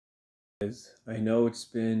I know it's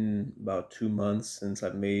been about 2 months since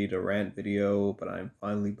I've made a rant video, but I'm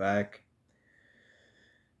finally back.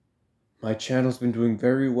 My channel's been doing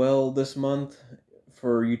very well this month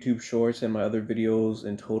for YouTube Shorts and my other videos.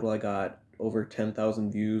 In total, I got over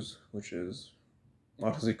 10,000 views, which is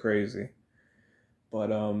honestly crazy.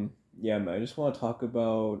 But yeah, man, I just want to talk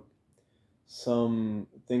about some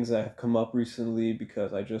things that have come up recently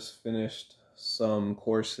because I just finished some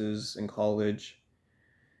courses in college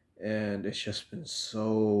and it's just been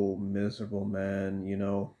so miserable, man.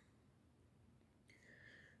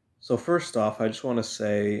 So first off, I just want to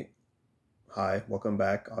say hi, welcome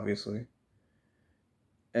back, obviously.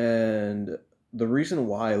 And the reason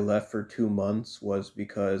why I left for 2 months was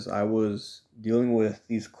because I was dealing with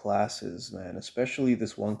these classes, man, especially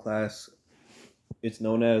this one class. It's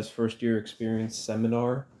known as First Year Experience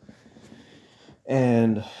Seminar.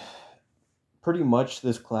 And pretty much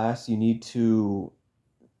this class, you need to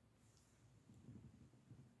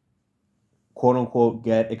quote unquote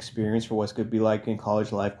get experience for what's going to be like in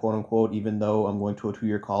college life, quote unquote, even though I'm going to a 2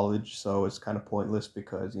 year college. So it's kind of pointless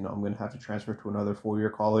because, I'm going to have to transfer to another 4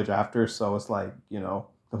 year college after. So it's like,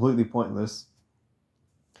 completely pointless.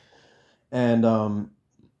 And,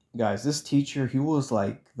 guys, this teacher, he was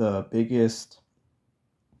like the biggest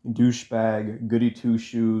douchebag, goody two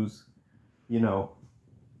shoes, you know,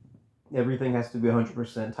 everything has to be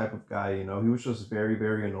 100% type of guy. He was just very,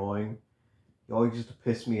 very annoying. He always used to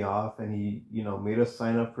piss me off. And he, made us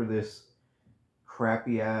sign up for this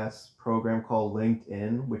crappy ass program called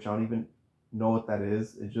LinkedIn, which I don't even know what that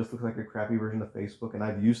is. It just looks like a crappy version of Facebook, and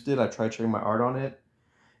I've used it. I tried sharing my art on it,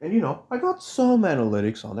 and I got some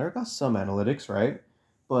analytics on there. I got some analytics, right?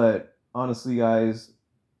 But honestly, guys,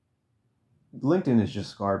 LinkedIn is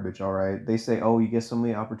just garbage. All right, they say, oh, you get so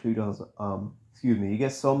many opportunities. You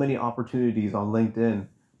get so many opportunities on LinkedIn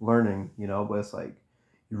learning. But it's like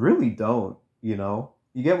you really don't. You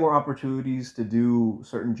get more opportunities to do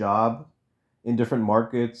certain job in different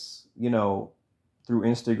markets, through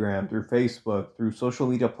Instagram, through Facebook, through social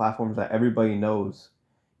media platforms that everybody knows.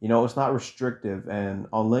 It's not restrictive. And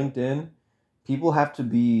on LinkedIn, people have to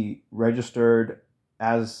be registered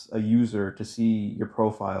as a user to see your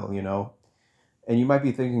profile. And you might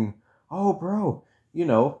be thinking, oh, bro, you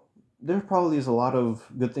know, there probably is a lot of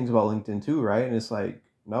good things about LinkedIn too, right? And it's like,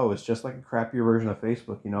 no, it's just like a crappier version of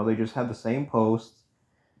Facebook. They just have the same posts.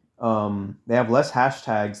 They have less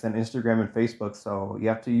hashtags than Instagram and Facebook, so you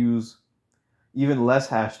have to use even less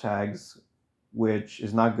hashtags, which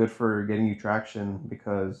is not good for getting you traction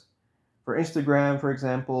because for Instagram, for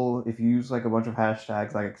example, if you use like a bunch of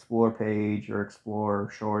hashtags like explore page or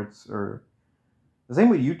explore shorts, or the same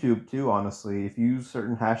with YouTube too, honestly. If you use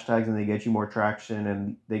certain hashtags and they get you more traction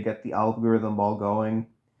and they get the algorithm all going,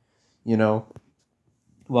 you know.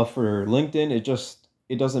 Well, for LinkedIn,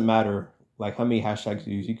 it doesn't matter like how many hashtags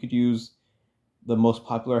you use. You could use the most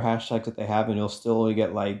popular hashtags that they have and you'll still only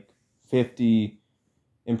get like 50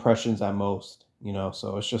 impressions at most.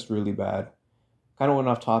 So it's just really bad. Kind of went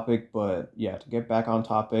off topic, but yeah, to get back on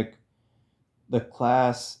topic, the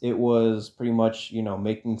class, it was pretty much,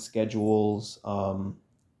 making schedules,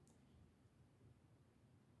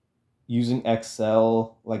 using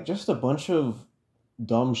Excel, like just a bunch of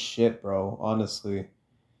dumb shit, bro, honestly.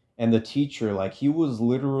 And the teacher, like, he was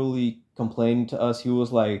literally complaining to us. He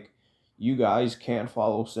was like, you guys can't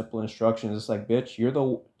follow simple instructions. It's like, bitch, you're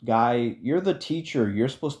the guy, you're the teacher. You're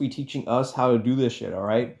supposed to be teaching us how to do this shit, all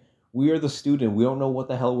right? We are the student. We don't know what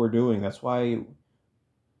the hell we're doing. That's why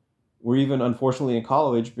we're even unfortunately in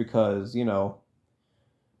college because, I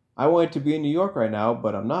wanted to be in New York right now,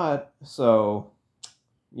 but I'm not. So,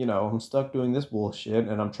 I'm stuck doing this bullshit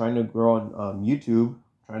and I'm trying to grow on YouTube,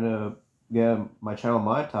 trying to get my channel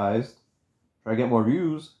monetized, try to get more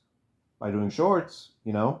views by doing shorts.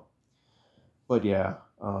 But yeah,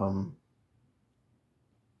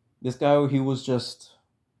 this guy, he was just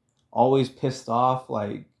always pissed off.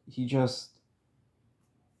 Like,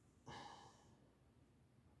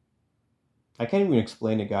 I can't even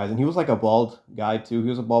explain it, guys. And he was like a bald guy too. He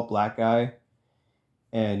was a bald black guy.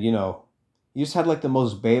 And, he just had like the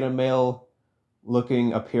most beta male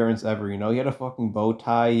looking appearance ever. He had a fucking bow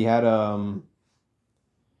tie. He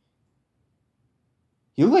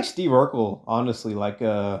looked like Steve Urkel, honestly, like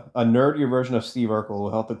a nerdier version of Steve Urkel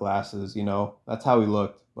without the glasses. That's how he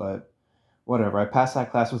looked. But whatever. I passed that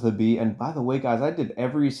class with a B. And by the way, guys, I did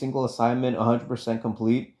every single assignment 100%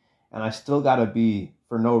 complete, and I still got a B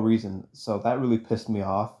for no reason. So that really pissed me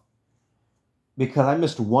off because I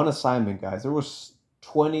missed one assignment, guys. There was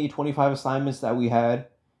 20, 25 assignments that we had,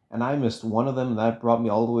 and I missed one of them, and that brought me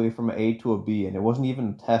all the way from an A to a B, and it wasn't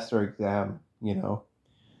even a test or exam.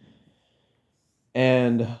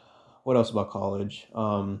 And what else about college?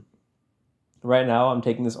 Right now I'm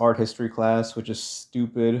taking this art history class, which is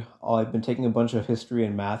stupid. I've been taking a bunch of history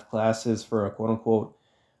and math classes for a quote unquote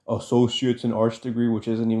associates in arts degree, which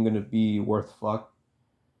isn't even going to be worth fuck,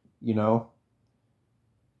 you know?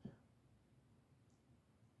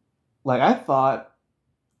 Like, I thought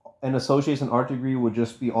an associates in art degree would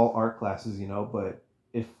just be all art classes, but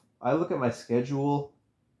if I look at my schedule,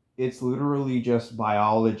 it's literally just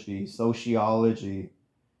biology, sociology,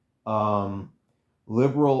 um,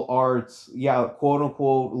 liberal arts, yeah, quote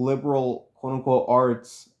unquote, liberal, quote unquote,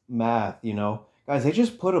 arts, math, Guys, they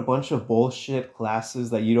just put a bunch of bullshit classes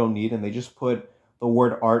that you don't need and they just put the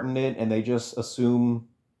word art in it and they just assume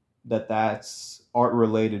that that's art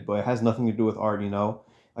related, but it has nothing to do with art.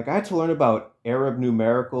 Like, I had to learn about Arab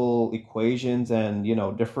numerical equations and,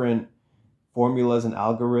 different formulas and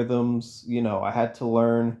algorithms. I had to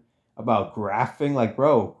learn about graphing. Like,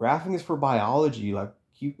 bro, graphing is for biology. Like,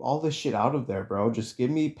 keep all this shit out of there, bro. Just give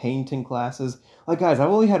me painting classes. Like, guys, I've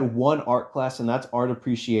only had one art class, and that's art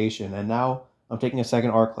appreciation. And now I'm taking a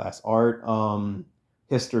second art class, art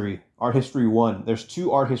history one. There's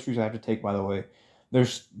two art histories I have to take, by the way.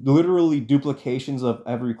 There's literally duplications of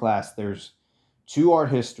every class. There's two art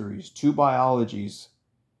histories, two biologies,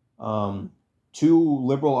 um, two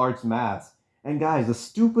liberal arts maths. And guys, the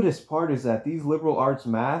stupidest part is that these liberal arts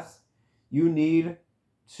maths, you need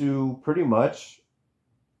to pretty much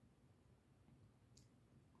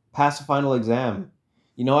pass a final exam.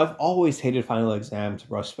 I've always hated final exams,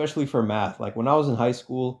 bro, especially for math. Like, when I was in high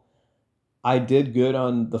school, I did good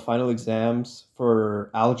on the final exams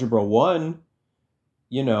for Algebra 1,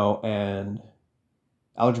 and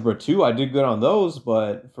Algebra 2, I did good on those,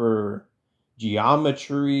 but for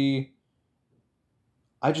geometry,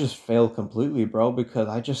 I just failed completely, bro, because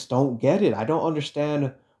I just don't get it. I don't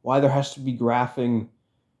understand why there has to be graphing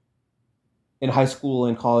in high school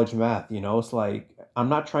and college math. It's like, I'm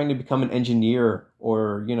not trying to become an engineer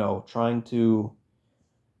or, trying to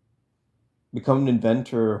become an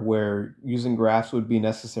inventor where using graphs would be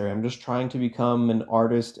necessary. I'm just trying to become an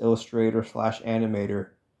artist, illustrator slash animator.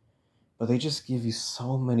 But they just give you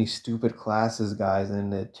so many stupid classes, guys,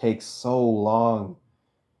 and it takes so long.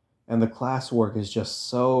 And the classwork is just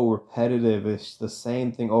so repetitive. It's the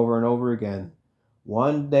same thing over and over again.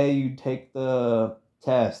 One day you take the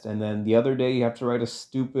test, and then the other day you have to write a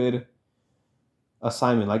stupid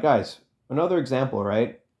assignment. Like, guys, another example,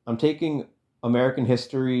 right? I'm taking American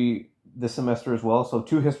history this semester as well, so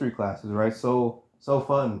two history classes, right? So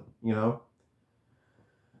fun.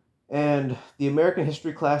 And the American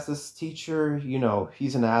history class, this teacher,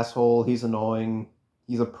 he's an asshole, he's annoying,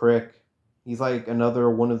 he's a prick. He's like another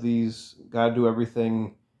one of these gotta do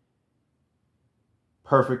everything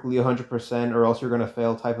perfectly 100% or else you're gonna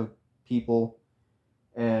fail type of people.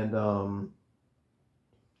 And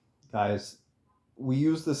guys, we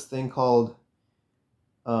use this thing called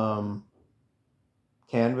um,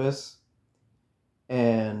 Canvas,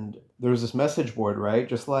 and there's this message board, right?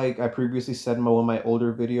 Just like I previously said in one of my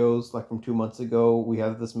older videos, like from 2 months ago, we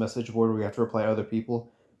have this message board where we have to reply to other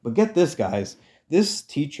people. But get this, guys, this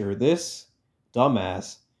teacher, this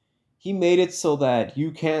dumbass, he made it so that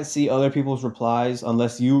you can't see other people's replies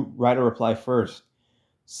unless you write a reply first.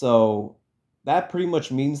 So that pretty much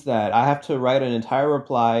means that I have to write an entire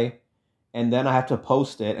reply and then I have to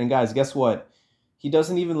post it. And guys, guess what? He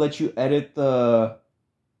doesn't even let you edit the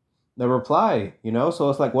reply. So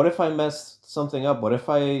it's like, what if I messed something up? What if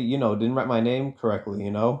I, didn't write my name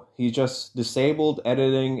correctly? He just disabled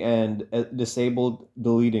editing and disabled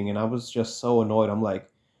deleting, and I was just so annoyed. I'm like,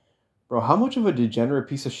 bro, how much of a degenerate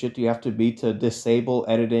piece of shit do you have to be to disable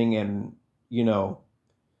editing and,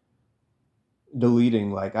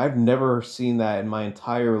 deleting? Like, I've never seen that in my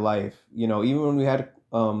entire life. Even when we had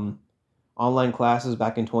online classes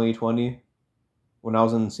back in 2020, when I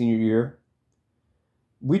was in senior year,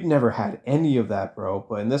 we'd never had any of that, bro.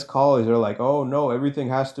 But in this college, they're like, oh no, everything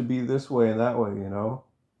has to be this way and that way.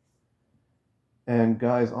 And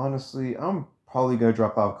guys, honestly, I'm probably gonna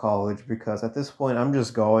drop out of college because at this point, I'm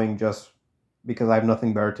just going just because I have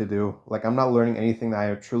nothing better to do. Like, I'm not learning anything that I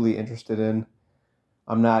am truly interested in.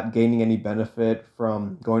 I'm not gaining any benefit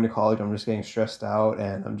from going to college. I'm just getting stressed out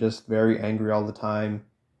and I'm just very angry all the time.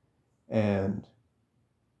 And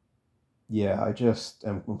yeah, I just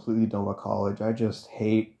am completely done with college. I just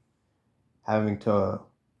hate having to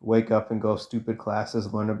wake up and go stupid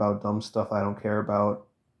classes, learn about dumb stuff I don't care about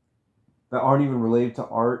that aren't even related to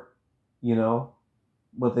art, you know,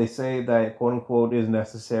 but they say that quote unquote is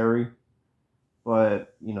necessary.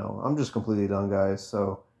 But, I'm just completely done, guys.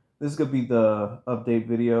 So this is going to be the update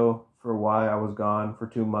video for why I was gone for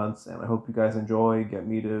 2 months. And I hope you guys enjoy, get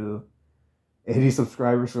me to 80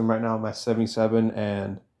 subscribers from right now. I'm at 77,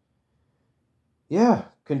 and yeah,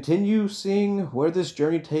 continue seeing where this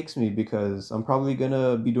journey takes me, because I'm probably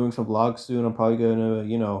gonna be doing some vlogs soon. I'm probably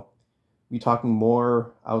gonna, be talking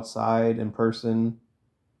more outside in person.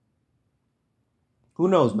 Who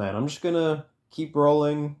knows, man? I'm just gonna keep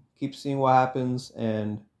rolling, keep seeing what happens,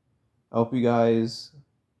 and I hope you guys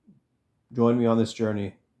join me on this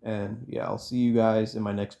journey. And yeah, I'll see you guys in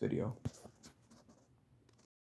my next video.